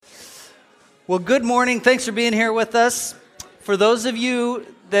Well, good morning. Thanks for being here with us. For those of you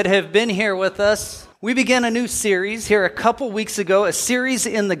that have been here with us, we began a new series here a couple weeks ago, a series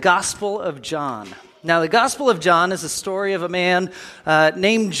in the Gospel of John. Now, the Gospel of John is a story of a man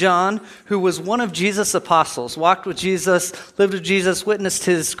named John who was one of Jesus' apostles, walked with Jesus, lived with Jesus, witnessed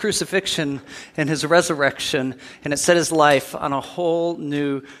his crucifixion and his resurrection, and it set his life on a whole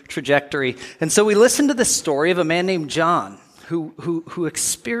new trajectory. And so we listened to this story of a man named John who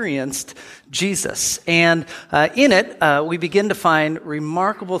experienced Jesus. And in it, we begin to find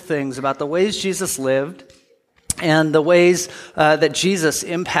remarkable things about the ways Jesus lived and the ways that Jesus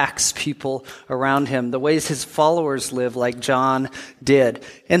impacts people around him, the ways his followers live like John did.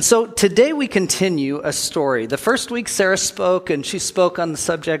 And so today we continue a story. The first week Sarah spoke, and she spoke on the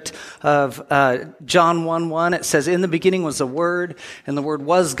subject of John 1:1. It says, "In the beginning was the Word, and the Word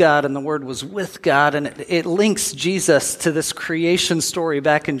was God, and the Word was with God." And it links Jesus to this creation story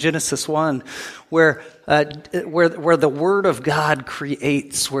back in Genesis 1, where the Word of God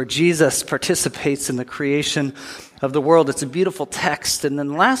creates, where Jesus participates in the creation of the world. It's a beautiful text. And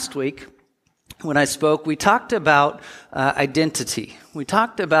then last week, when I spoke, we talked about identity. We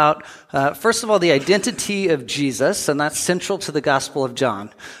talked about, first of all, the identity of Jesus, and that's central to the Gospel of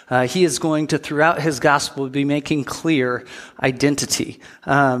John. He is going to, throughout his Gospel, be making clear identity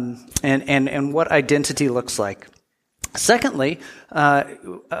and what identity looks like. Secondly,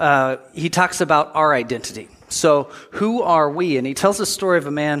 he talks about our identity. So who are we? And he tells the story of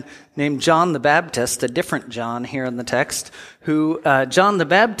a man named John the Baptist, a different John here in the text, who John the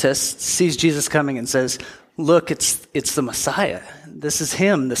Baptist sees Jesus coming and says, "Look, it's the Messiah. This is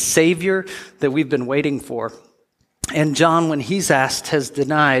him, the Savior that we've been waiting for." And John, when he's asked, has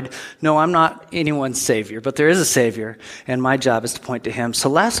denied, "No, I'm not anyone's Savior, but there is a Savior, and my job is to point to him." So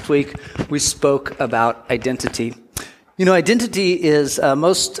last week, we spoke about identity. You know, identity is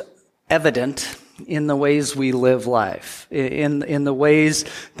most evident in the ways we live life, in the ways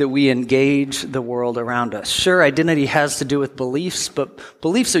that we engage the world around us. Sure, identity has to do with beliefs, but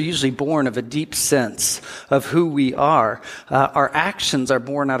beliefs are usually born of a deep sense of who we are. Our actions are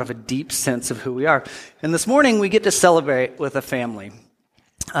born out of a deep sense of who we are. And this morning, we get to celebrate with a family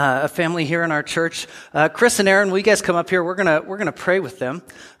here in our church. Chris and Aaron, will you guys come up here? We're gonna pray with them.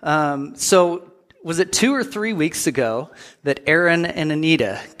 Was it 2 or 3 weeks ago that Aaron and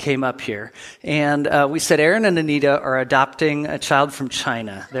Anita came up here? And we said Aaron and Anita are adopting a child from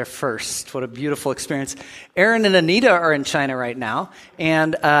China, their first. What a beautiful experience. Aaron and Anita are in China right now.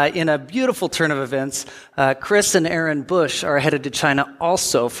 And in a beautiful turn of events, Chris and Aaron Bush are headed to China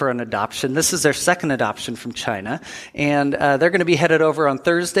also for an adoption. This is their second adoption from China. And they're going to be headed over on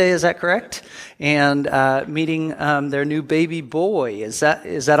Thursday, is that correct? And meeting their new baby boy. Is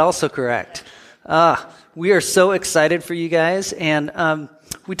that also correct? We are so excited for you guys, and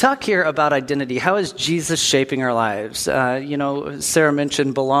we talk here about identity. How is Jesus shaping our lives? Sarah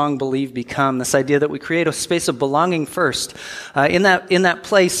mentioned belong, believe, become, this idea that we create a space of belonging first. In that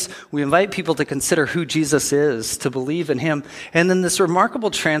place, we invite people to consider who Jesus is, to believe in him, and then this remarkable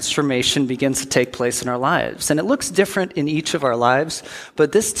transformation begins to take place in our lives. And it looks different in each of our lives,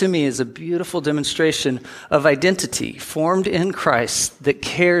 but this to me is a beautiful demonstration of identity formed in Christ that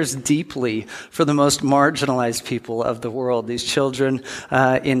cares deeply for the most marginalized people of the world, these children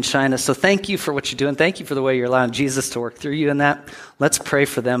in China. So thank you for what you're doing. Thank you for the way you're allowing Jesus to work through you in that. Let's pray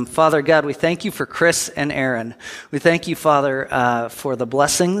for them. Father God, we thank you for Chris and Aaron. We thank you, Father, for the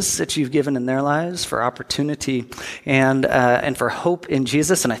blessings that you've given in their lives, for opportunity and for hope in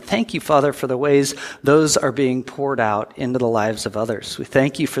Jesus. And I thank you, Father, for the ways those are being poured out into the lives of others. We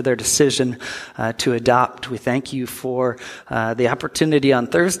thank you for their decision to adopt. We thank you for the opportunity on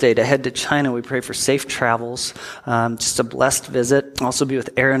Thursday to head to China. We pray for safe travels, just a blessed visit. Also be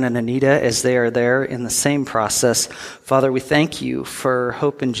with Aaron and Anita as they are there in the same process. Father, we thank you for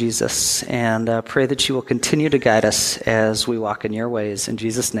hope in Jesus and pray that you will continue to guide us as we walk in your ways. In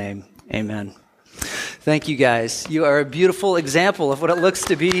Jesus' name, amen. Thank you, guys. You are a beautiful example of what it looks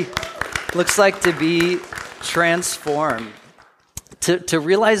like to be transformed. To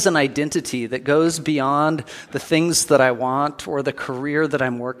realize an identity that goes beyond the things that I want or the career that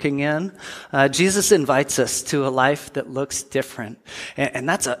I'm working in. Jesus invites us to a life that looks different. And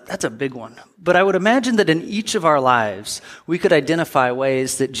that's a big one. But I would imagine that in each of our lives, we could identify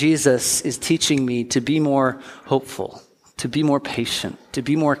ways that Jesus is teaching me to be more hopeful, to be more patient, to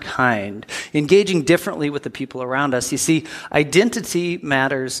be more kind, engaging differently with the people around us. You see, identity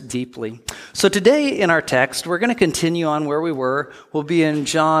matters deeply. So today in our text, we're going to continue on where we were. We'll be in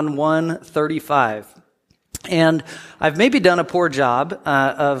John 1:35. And I've maybe done a poor job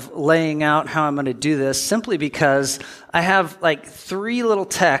of laying out how I'm going to do this simply because I have like 3 little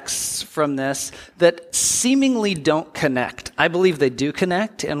texts from this that seemingly don't connect. I believe they do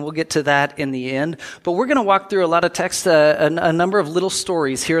connect, and we'll get to that in the end. But we're going to walk through a lot of texts, a number of little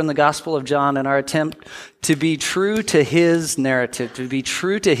stories here in the Gospel of John in our attempt to be true to his narrative, to be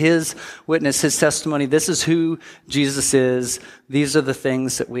true to his witness, his testimony. This is who Jesus is. These are the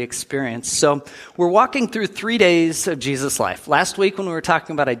things that we experience. So we're walking through 3 days of Jesus' life. Last week when we were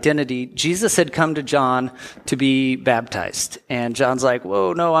talking about identity, Jesus had come to John to be baptized. And John's like,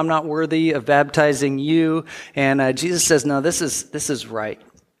 whoa, no, I'm not worthy of baptizing you. And Jesus says, no, this is right.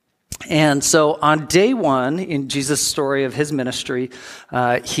 And so on day 1 in Jesus' story of his ministry,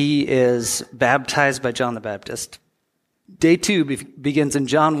 he is baptized by John the Baptist. Day 2 begins in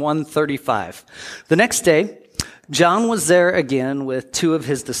John 1:35. The next day, John was there again with 2 of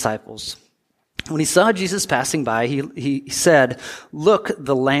his disciples. When he saw Jesus passing by, he said, "Look,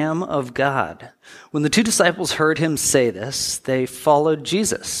 the Lamb of God." When the 2 disciples heard him say this, they followed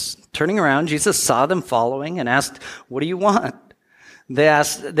Jesus. Turning around, Jesus saw them following and asked, "What do you want?"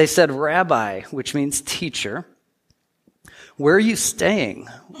 They said, "Rabbi," which means teacher. "Where are you staying?"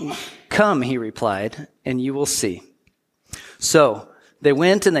 "Come," he replied, "and you will see." So they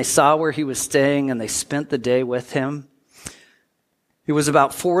went and they saw where he was staying, and they spent the day with him. It was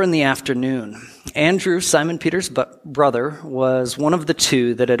about 4 p.m. Andrew, Simon Peter's brother, was one of the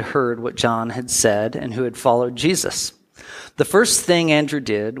 2 that had heard what John had said and who had followed Jesus. The first thing Andrew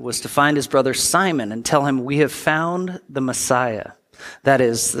did was to find his brother Simon and tell him, "We have found the Messiah." That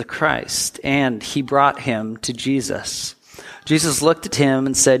is, the Christ, and he brought him to Jesus. Jesus looked at him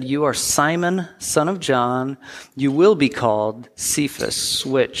and said, "You are Simon, son of John. You will be called Cephas,"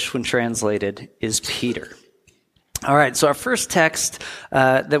 which, when translated, is Peter. All right, so our first text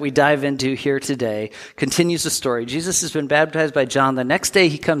that we dive into here today continues the story. Jesus has been baptized by John. The next day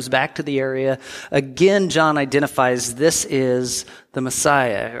he comes back to the area. Again, John identifies this is the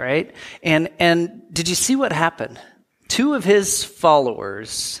Messiah, right? And did you see what happened? 2 of his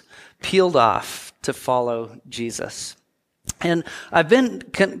followers peeled off to follow Jesus. And I've been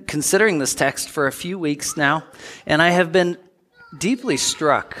considering this text for a few weeks now, and I have been deeply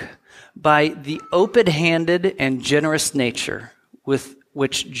struck by the open-handed and generous nature with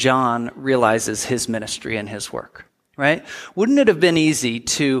which John realizes his ministry and his work, right? Wouldn't it have been easy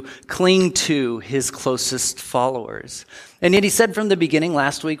to cling to his closest followers? And yet he said from the beginning,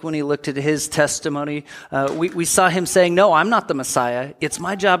 last week when he looked at his testimony, we saw him saying, "No, I'm not the Messiah. It's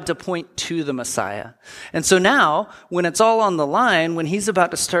my job to point to the Messiah." And so now, when it's all on the line, when he's about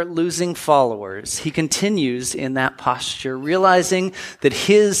to start losing followers, he continues in that posture, realizing that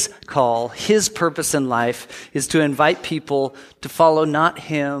his call, his purpose in life is to invite people to follow not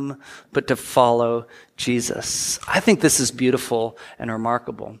him, but to follow Jesus. I think this is beautiful and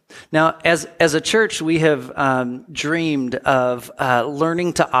remarkable. Now, as a church, we have dreamed of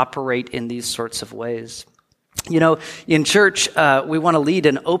learning to operate in these sorts of ways. You know, in church, we want to lead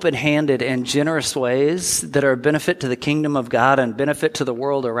in open-handed and generous ways that are a benefit to the kingdom of God and benefit to the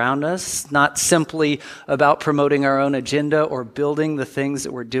world around us, not simply about promoting our own agenda or building the things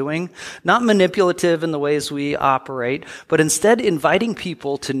that we're doing, not manipulative in the ways we operate, but instead inviting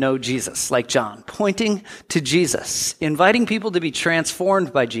people to know Jesus, like John, pointing to Jesus, inviting people to be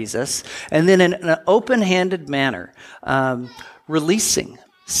transformed by Jesus, and then in an open-handed manner,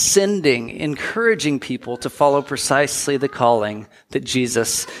 sending, encouraging people to follow precisely the calling that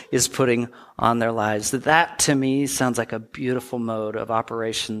Jesus is putting on their lives. That, to me, sounds like a beautiful mode of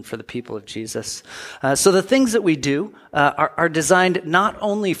operation for the people of Jesus. So the things that we do are designed not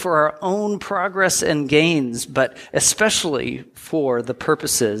only for our own progress and gains, but especially for the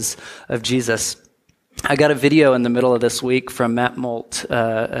purposes of Jesus. I got a video in the middle of this week from Matt Molt,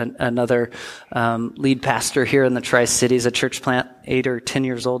 another lead pastor here in the Tri-Cities, a church plant, 8 or 10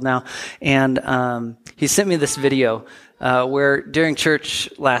 years old now. And he sent me this video where during church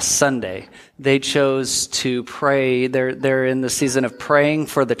last Sunday, they chose to pray. They're in the season of praying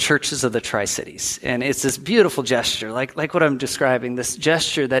for the churches of the Tri-Cities. And it's this beautiful gesture, like what I'm describing, this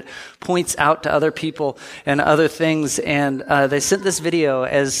gesture that points out to other people and other things. And they sent this video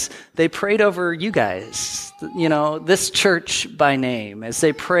as they prayed over you guys, you know, this church by name, as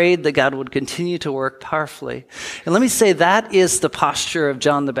they prayed that God would continue to work powerfully. And let me say, that is the posture of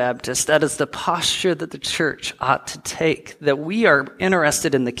John the Baptist. That is the posture that the church ought to take, that we are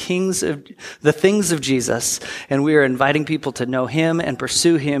interested in the things of Jesus, and we are inviting people to know him and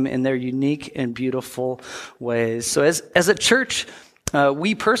pursue him in their unique and beautiful ways. So as a church,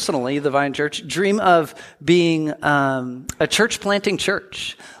 we personally, the Vine Church, dream of being a church planting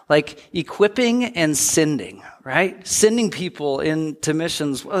church, like equipping and sending, right? Sending people into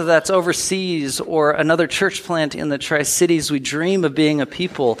missions, whether that's overseas or another church plant in the Tri-Cities. We dream of being a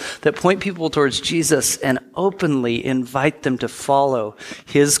people that point people towards Jesus and openly invite them to follow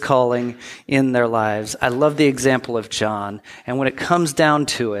his calling in their lives. I love the example of John. And when it comes down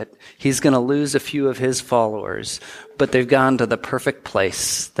to it, he's going to lose a few of his followers, but they've gone to the perfect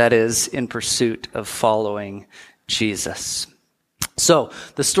place, that is, in pursuit of following Jesus. So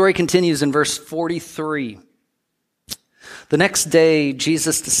the story continues in verse 43. The next day,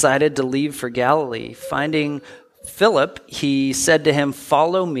 Jesus decided to leave for Galilee. Finding Philip, he said to him,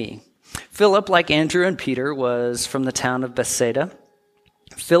 "Follow me." Philip, like Andrew and Peter, was from the town of Bethsaida.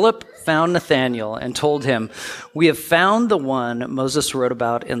 Philip found Nathanael and told him, "We have found the one Moses wrote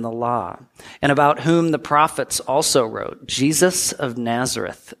about in the law, and about whom the prophets also wrote, Jesus of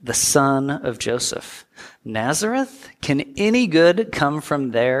Nazareth, the son of Joseph." "Nazareth? Can any good come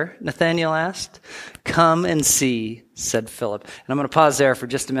from there?" Nathanael asked. "Come and see," said Philip. And I'm going to pause there for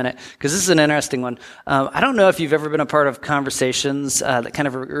just a minute, because this is an interesting one. I don't know if you've ever been a part of conversations that kind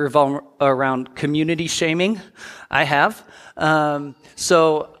of revolve around community shaming. I have.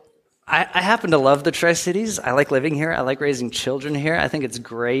 So I happen to love the Tri-Cities. I like living here. I like raising children here. I think it's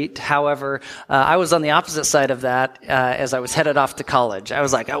great. However, I was on the opposite side of that as I was headed off to college. I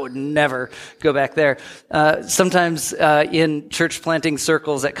was like, I would never go back there. Sometimes in church planting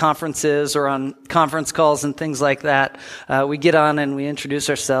circles at conferences or on conference calls and things like that, we get on and we introduce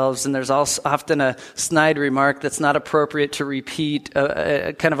ourselves, and there's also often a snide remark that's not appropriate to repeat,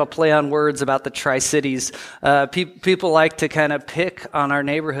 kind of a play on words about the Tri-Cities. People like to kind of pick on our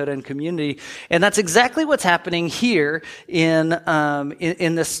neighborhood and community. And that's exactly what's happening here in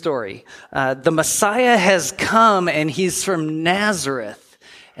this story. The Messiah has come, and he's from Nazareth.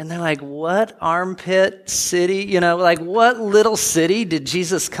 And they're like, what armpit city? What little city did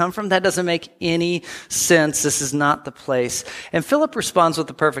Jesus come from? That doesn't make any sense. This is not the place. And Philip responds with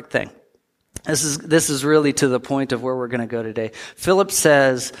the perfect thing. This is really to the point of where we're going to go today. Philip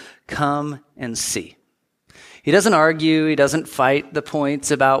says, "Come and see." He doesn't argue. He doesn't fight the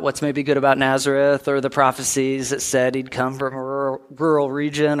points about what's maybe good about Nazareth or the prophecies that said he'd come from a rural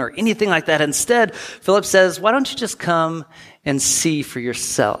region or anything like that. Instead, Philip says, "Why don't you just come and see for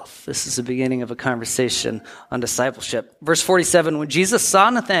yourself?" This is the beginning of a conversation on discipleship. Verse 47, when Jesus saw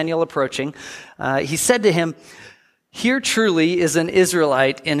Nathanael approaching, he said to him, "Here truly is an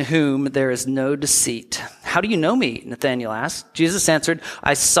Israelite in whom there is no deceit." "How do you know me?" Nathanael asked. Jesus answered,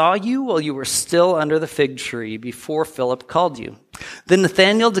 "I saw you while you were still under the fig tree before Philip called you." Then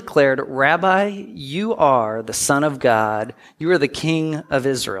Nathanael declared, "Rabbi, you are the Son of God. You are the King of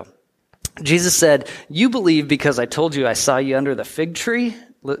Israel." Jesus said, "You believe because I told you I saw you under the fig tree?"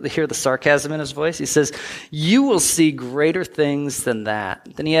 Hear the sarcasm in his voice. He says, "You will see greater things than that."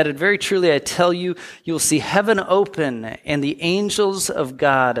 Then he added, "Very truly, I tell you, you will see heaven open and the angels of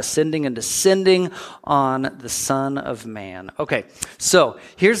God ascending and descending on the Son of Man." Okay, so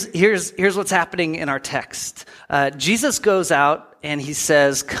here's what's happening in our text. Jesus goes out and he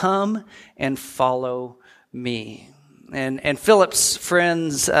says, "Come and follow me." And Philip's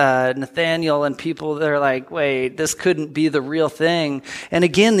friends, Nathanael and people, they're like, wait, this couldn't be the real thing. And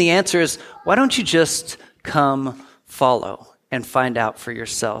again, the answer is, why don't you just come follow and find out for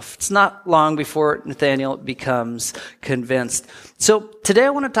yourself? It's not long before Nathanael becomes convinced. So today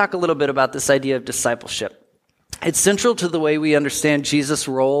I want to talk a little bit about this idea of discipleship. It's central to the way we understand Jesus'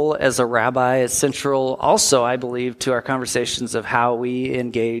 role as a rabbi. It's central also, I believe, to our conversations of how we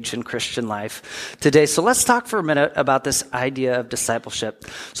engage in Christian life today. So let's talk for a minute about this idea of discipleship.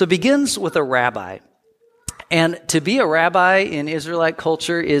 So it begins with a rabbi. And to be a rabbi in Israelite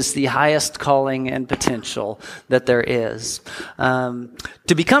culture is the highest calling and potential that there is.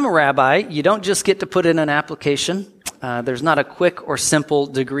 To become a rabbi, you don't just get to put in an application. There's not a quick or simple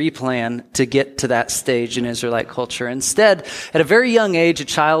degree plan to get to that stage in Israelite culture. Instead, at a very young age, a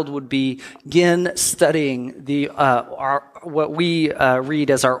child would begin studying what we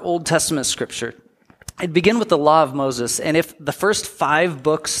read as our Old Testament scripture. It'd begin with the Law of Moses, and if the first 5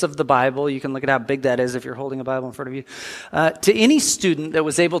 books of the Bible, you can look at how big that is if you're holding a Bible in front of you, to any student that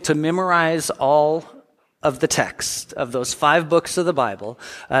was able to memorize all of the text of those 5 books of the Bible,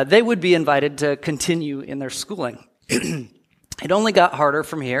 they would be invited to continue in their schooling. It only got harder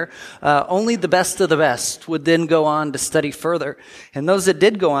from here. Only the best of the best would then go on to study further. And those that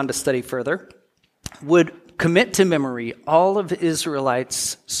did go on to study further would commit to memory all of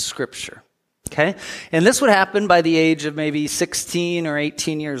Israelites' scripture. Okay? And this would happen by the age of maybe 16 or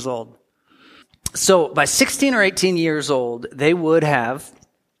 18 years old. So by 16 or 18 years old, they would have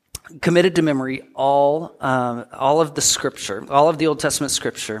committed to memory all of the scripture, all of the Old Testament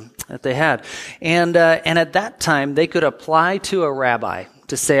scripture that they had. And at that time, they could apply to a rabbi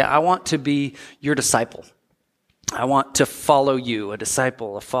to say, I want to be your disciple. I want to follow you, a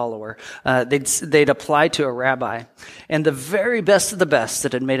disciple, a follower. They'd apply to a rabbi. And the very best of the best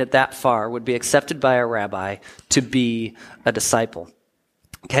that had made it that far would be accepted by a rabbi to be a disciple.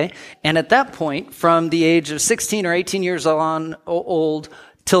 Okay? And at that point, from the age of 16 or 18 years old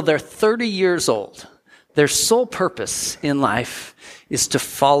till they're 30 years old, their sole purpose in life is to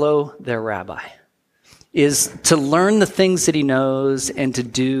follow their rabbi, is to learn the things that he knows and to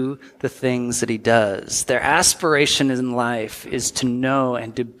do the things that he does. Their aspiration in life is to know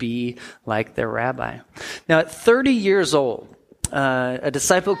and to be like their rabbi. Now, at 30 years old, a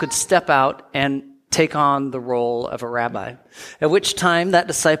disciple could step out and take on the role of a rabbi, at which time that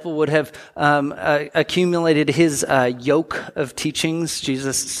disciple would have accumulated his yoke of teachings.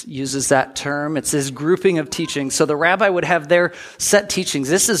 Jesus uses that term. It's his grouping of teachings. So the rabbi would have their set teachings.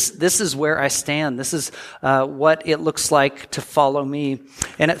 This is where I stand. This is what it looks like to follow me.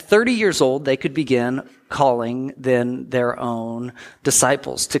 And at 30 years old, they could begin calling then their own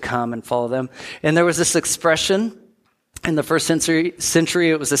disciples to come and follow them. And there was this expression in the first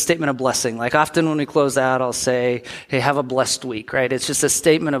century, it was a statement of blessing. Like often when we close out, I'll say, hey, have a blessed week, right? It's just a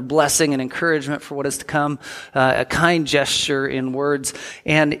statement of blessing and encouragement for what is to come, a kind gesture in words.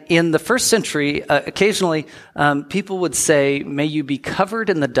 And in the first century, occasionally, people would say, may you be covered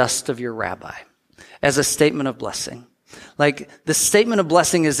in the dust of your rabbi, as a statement of blessing. Like the statement of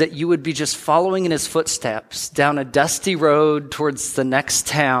blessing is that you would be just following in his footsteps down a dusty road towards the next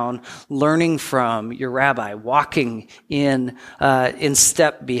town, learning from your rabbi, walking in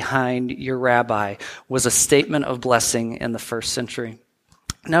step behind your rabbi was a statement of blessing in the first century.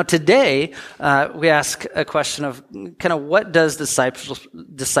 Now today, we ask a question of kind of what does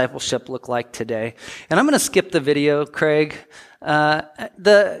discipleship look like today? And I'm going to skip the video, Craig.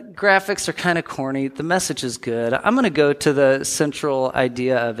 The graphics are kind of corny. The message is good. I'm going to go to the central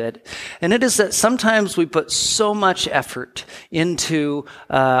idea of it. And it is that sometimes we put so much effort into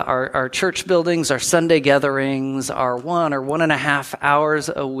our church buildings, our Sunday gatherings, our 1 or 1.5 hours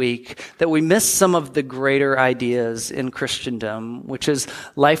a week, that we miss some of the greater ideas in Christendom, which is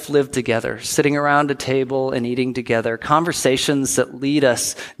life lived together, sitting around a table and eating together, conversations that lead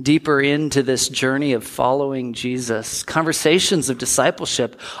us deeper into this journey of following Jesus, conversations of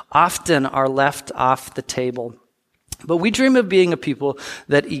discipleship often are left off the table. But we dream of being a people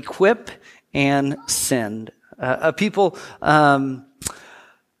that equip and send, a people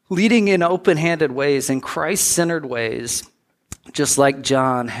leading in open-handed ways, in Christ-centered ways, just like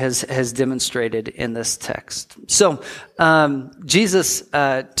John has demonstrated in this text. So Jesus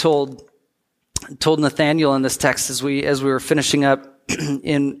told Nathanael in this text as we were finishing up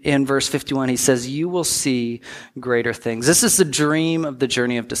in verse 51, he says, you will see greater things. This is the dream of the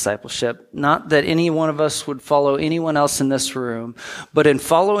journey of discipleship. Not that any one of us would follow anyone else in this room, but in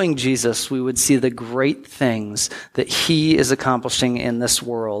following Jesus, we would see the great things that he is accomplishing in this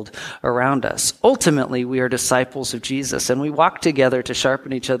world around us. Ultimately, we are disciples of Jesus, and we walk together to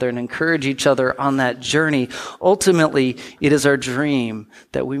sharpen each other and encourage each other on that journey. Ultimately, it is our dream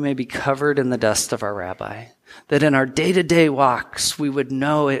that we may be covered in the dust of our rabbi. That in our day-to-day walks, we would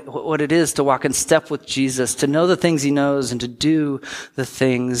know what it is to walk in step with Jesus, to know the things he knows and to do the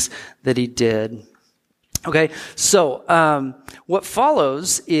things that he did. Okay, so what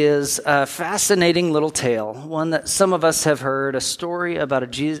follows is a fascinating little tale, one that some of us have heard, a story about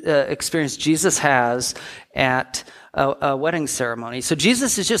experience Jesus has at a wedding ceremony. So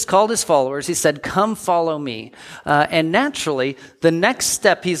Jesus has just called his followers. He said, come follow me. And naturally, the next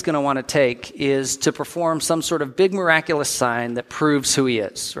step he's going to want to take is to perform some sort of big miraculous sign that proves who he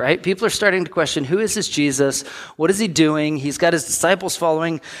is, right? People are starting to question, who is this Jesus? What is he doing? He's got his disciples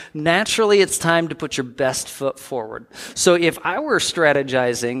following. Naturally, it's time to put your best foot forward. So if I were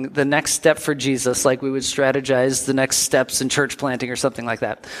strategizing the next step for Jesus, like we would strategize the next steps in church planting or something like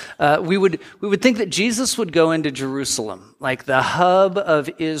that, we would think that Jesus would go into Jerusalem, like the hub of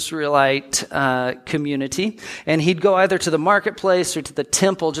Israelite community, and he'd go either to the marketplace or to the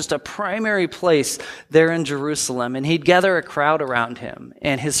temple, just a primary place there in Jerusalem, and he'd gather a crowd around him.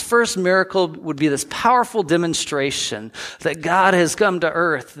 And his first miracle would be this powerful demonstration that God has come to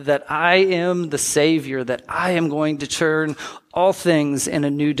earth, that I am the Savior, that I am going to turn all things in a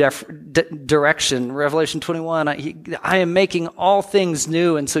new direction. Revelation 21, I am making all things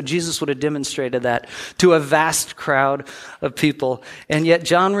new. And so Jesus would have demonstrated that to a vast crowd of people. And yet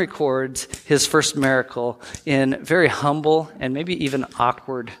John records his first miracle in very humble and maybe even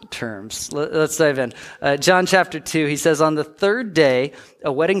awkward terms. Let's dive in. John chapter 2, he says, on the third day,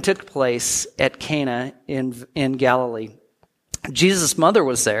 a wedding took place at Cana in Galilee. Jesus' mother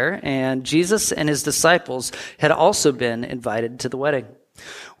was there, and Jesus and his disciples had also been invited to the wedding.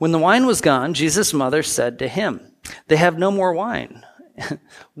 When the wine was gone, Jesus' mother said to him, "They have no more wine."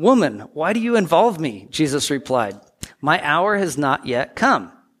 "Woman, why do you involve me?" Jesus replied, "My hour has not yet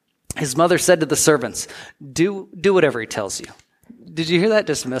come." His mother said to the servants, Do whatever he tells you." Did you hear that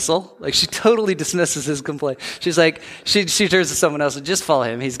dismissal? Like, she totally dismisses his complaint. She's like, she turns to someone else and just follow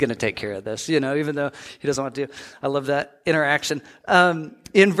him. He's going to take care of this, even though he doesn't want to. I love that interaction.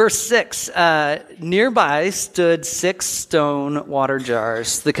 In verse 6, nearby stood 6 stone water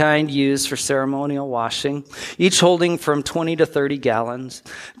jars, the kind used for ceremonial washing, each holding from 20 to 30 gallons.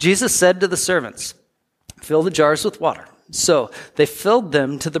 Jesus said to the servants, "Fill the jars with water." So they filled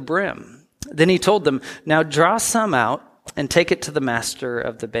them to the brim. Then he told them, "Now draw some out and take it to the master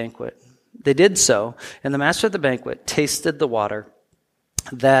of the banquet." They did so, and the master of the banquet tasted the water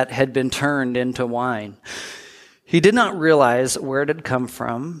that had been turned into wine. He did not realize where it had come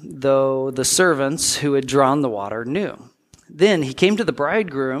from, though the servants who had drawn the water knew. Then he came to the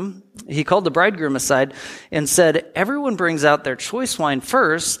bridegroom. He called the bridegroom aside and said, "Everyone brings out their choice wine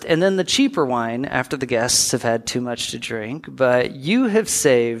first, and then the cheaper wine after the guests have had too much to drink, but you have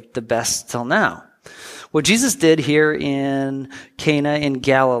saved the best till now." What Jesus did here in Cana in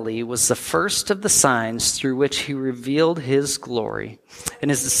Galilee was the first of the signs through which he revealed his glory, and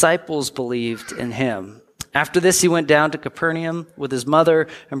his disciples believed in him. After this, he went down to Capernaum with his mother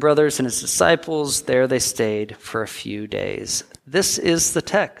and brothers and his disciples. There they stayed for a few days. This is the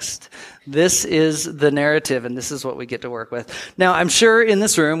text. This is the narrative, and this is what we get to work with. Now, I'm sure in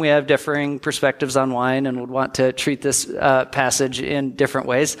this room we have differing perspectives on wine and would want to treat this passage in different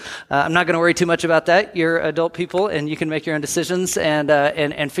ways. I'm not going to worry too much about that. You're adult people, and you can make your own decisions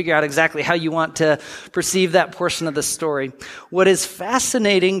and figure out exactly how you want to perceive that portion of the story. What is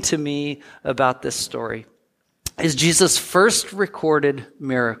fascinating to me about this story is Jesus' first recorded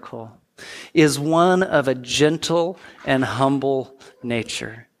miracle is one of a gentle and humble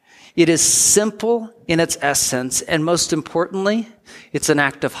nature. It is simple in its essence, and most importantly, it's an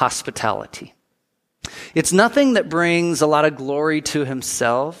act of hospitality. It's nothing that brings a lot of glory to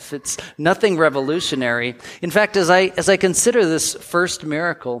himself. It's nothing revolutionary. In fact, as I consider this first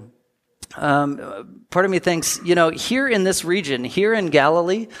miracle, part of me thinks, here in this region, here in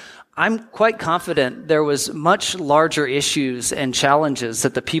Galilee, I'm quite confident there was much larger issues and challenges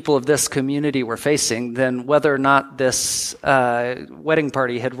that the people of this community were facing than whether or not this wedding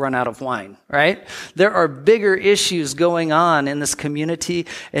party had run out of wine, right? There are bigger issues going on in this community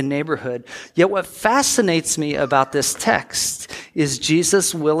and neighborhood. Yet what fascinates me about this text is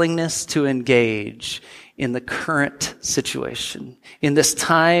Jesus' willingness to engage in the current situation, in this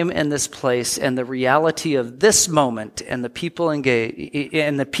time and this place, and the reality of this moment and the people engaged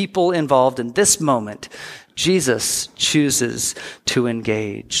and the people involved in this moment. Jesus chooses to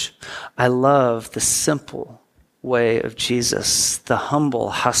engage. I love the simple way of Jesus, the humble,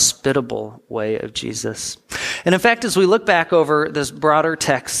 hospitable way of Jesus. And in fact, as we look back over this broader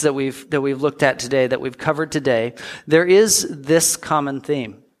text that we've looked at today, that we've covered today, there is this common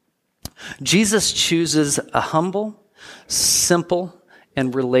theme. Jesus chooses a humble, simple,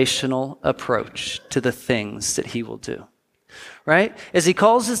 and relational approach to the things that he will do. Right? As he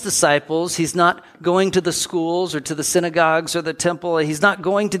calls his disciples, he's not going to the schools or to the synagogues or the temple. He's not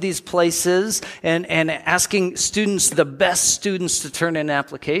going to these places and asking students, the best students, to turn in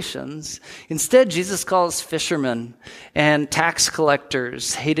applications. Instead, Jesus calls fishermen and tax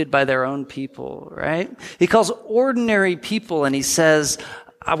collectors hated by their own people, right? He calls ordinary people and he says,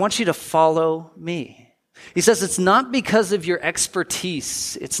 "I want you to follow me." He says it's not because of your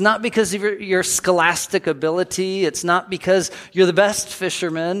expertise. It's not because of your scholastic ability. It's not because you're the best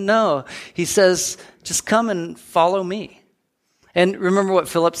fisherman. No, he says, just come and follow me. And remember what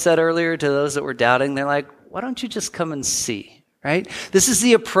Philip said earlier to those that were doubting? They're like, why don't you just come and see? Right? This is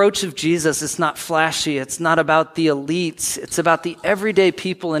the approach of Jesus. It's not flashy. It's not about the elites. It's about the everyday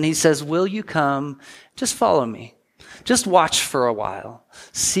people. And he says, will you come? Just follow me. Just watch for a while.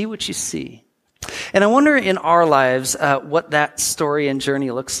 See what you see. And I wonder in our lives what that story and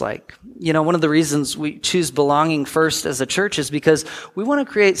journey looks like. One of the reasons we choose Belonging First as a church is because we want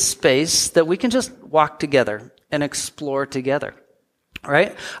to create space that we can just walk together and explore together.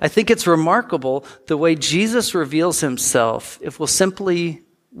 Right? I think it's remarkable the way Jesus reveals himself if we'll simply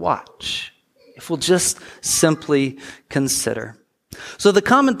watch, if we'll just simply consider. So the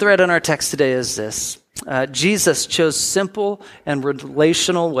common thread in our text today is this. Jesus chose simple and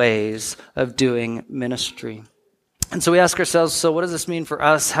relational ways of doing ministry. And so we ask ourselves, so what does this mean for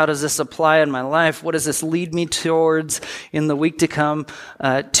us? How does this apply in my life? What does this lead me towards in the week to come?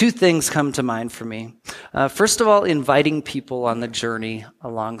 Two things come to mind for me. First of all, inviting people on the journey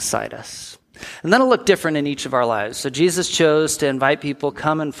alongside us. And that'll look different in each of our lives. So Jesus chose to invite people,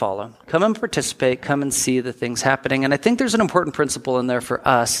 come and follow, come and participate, come and see the things happening. And I think there's an important principle in there for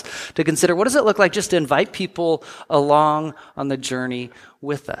us to consider. What does it look like just to invite people along on the journey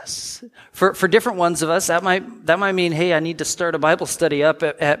with us? For different ones of us, that might mean, hey, I need to start a Bible study up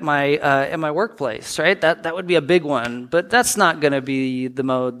at my workplace, right? That would be a big one, but that's not going to be the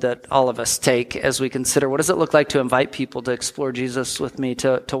mode that all of us take as we consider what does it look like to invite people to explore Jesus with me,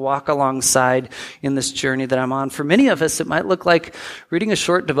 to walk alongside in this journey that I'm on. For many of us, it might look like reading a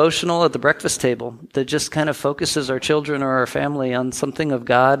short devotional at the breakfast table that just kind of focuses our children or our family on something of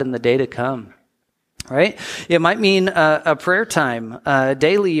God and the day to come. Right? It might mean a prayer time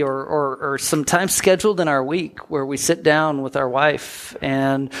daily or some time scheduled in our week where we sit down with our wife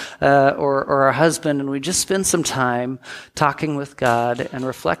and or our husband and we just spend some time talking with God and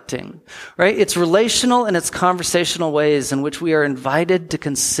reflecting. Right? It's relational and it's conversational ways in which we are invited to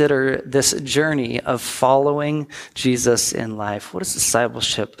consider this journey of following Jesus in life. What does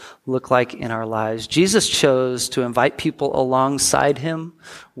discipleship look like in our lives? Jesus chose to invite people alongside him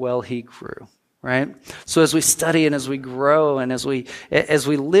while he grew. Right? So as we study and as we grow and as we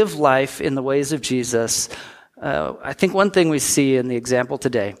live life in the ways of Jesus, I think one thing we see in the example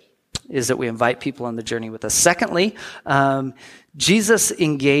today is that we invite people on the journey with us. Secondly, Jesus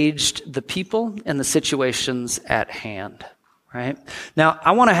engaged the people and the situations at hand. Right? Now,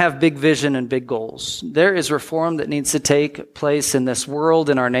 I want to have big vision and big goals. There is reform that needs to take place in this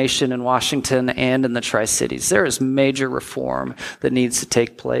world, in our nation, in Washington, and in the Tri-Cities. There is major reform that needs to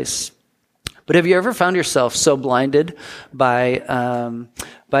take place. But have you ever found yourself so blinded by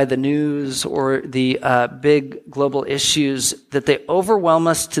the news or the big global issues that they overwhelm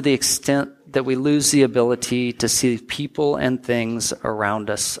us to the extent that we lose the ability to see people and things around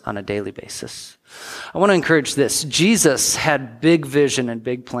us on a daily basis? I want to encourage this. Jesus had big vision and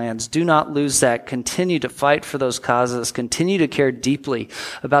big plans. Do not lose that. Continue to fight for those causes. Continue to care deeply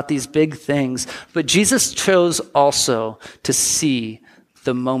about these big things. But Jesus chose also to see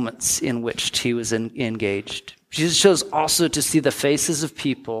the moments in which he was engaged. Jesus chose also to see the faces of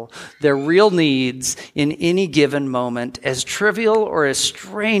people, their real needs in any given moment, as trivial or as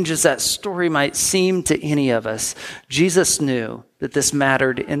strange as that story might seem to any of us. Jesus knew that this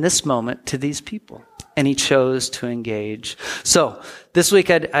mattered in this moment to these people, and he chose to engage. So this week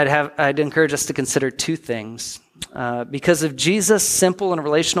I'd encourage us to consider two things. Because of Jesus' simple and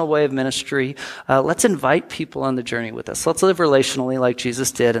relational way of ministry, let's invite people on the journey with us. Let's live relationally like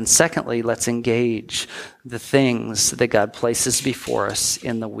Jesus did. And secondly, let's engage the things that God places before us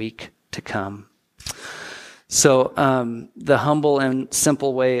in the week to come. So the humble and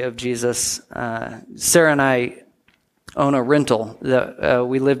simple way of Jesus, Sarah and I own a rental that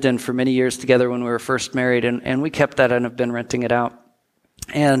we lived in for many years together when we were first married, and we kept that and have been renting it out.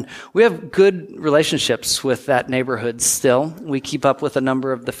 And we have good relationships with that neighborhood still. We keep up with a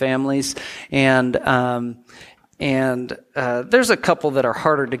number of the families, and there's a couple that are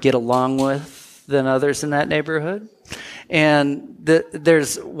harder to get along with than others in that neighborhood. And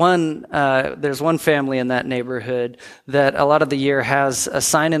there's one family in that neighborhood that a lot of the year has a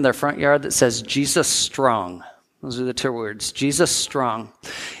sign in their front yard that says "Jesus Strong." Those are the two words, Jesus Strong.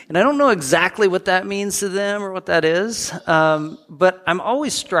 And I don't know exactly what that means to them or what that is, but I'm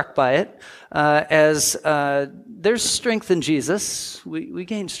always struck by it as there's strength in Jesus. We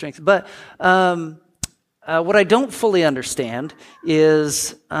gain strength. But what I don't fully understand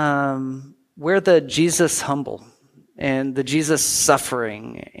is where the Jesus humble and the Jesus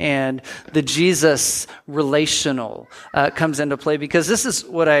suffering and the Jesus relational comes into play, because this is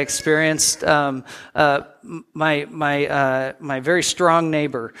what I experienced. My very strong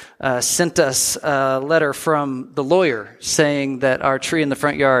neighbor sent us a letter from the lawyer saying that our tree in the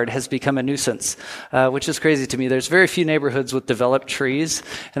front yard has become a nuisance, which is crazy to me. There's very few neighborhoods with developed trees,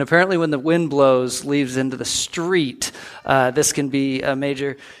 and apparently when the wind blows leaves into the street, this can be a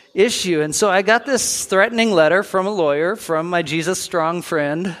major issue. And so I got this threatening letter from a lawyer from my Jesus Strong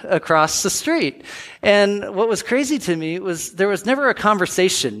friend across the street. And what was crazy to me was there was never a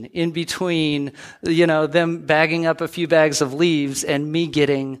conversation in between, the them bagging up a few bags of leaves and me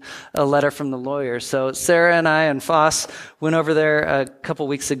getting a letter from the lawyer. So Sarah and I and Foss went over there a couple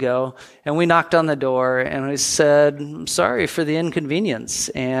weeks ago, and we knocked on the door, and we said, "I'm sorry for the inconvenience,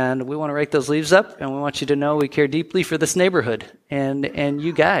 and we want to rake those leaves up, and we want you to know we care deeply for this neighborhood and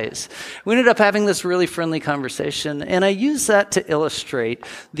you guys." We ended up having this really friendly conversation, and I use that to illustrate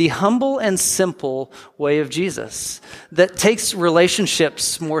the humble and simple way of Jesus that takes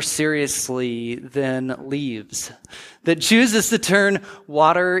relationships more seriously than leaves, that chooses to turn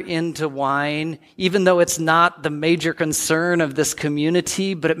water into wine, even though it's not the major concern of this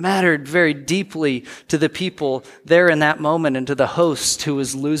community, but it mattered very deeply to the people there in that moment and to the host who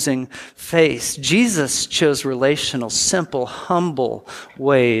was losing face. Jesus chose relational, simple, humble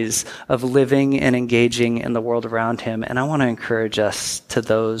ways of living and engaging in the world around him, and I want to encourage us to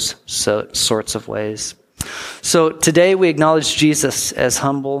those sorts of ways. So today we acknowledge Jesus as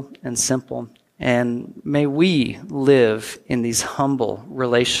humble and simple. And may we live in these humble,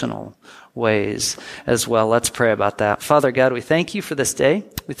 relational ways as well. Let's pray about that. Father God, we thank you for this day.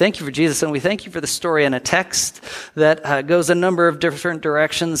 We thank you for Jesus, and we thank you for the story in a text that goes a number of different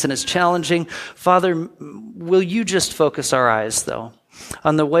directions and is challenging. Father, will you just focus our eyes, though,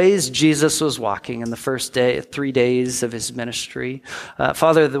 on the ways Jesus was walking in the first 3 days of his ministry.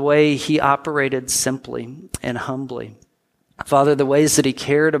 Father, the way he operated simply and humbly. Father, the ways that he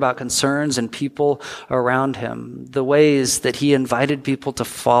cared about concerns and people around him, the ways that he invited people to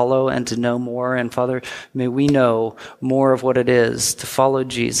follow and to know more. And Father, may we know more of what it is to follow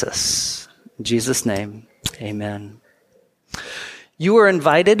Jesus. In Jesus' name, amen. You are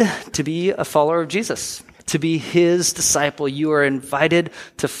invited to be a follower of Jesus, to be his disciple. You are invited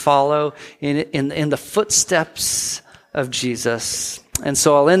to follow in the footsteps of Jesus. And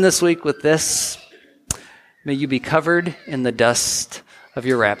so I'll end this week with this. May you be covered in the dust of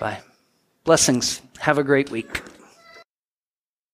your rabbi. Blessings. Have a great week.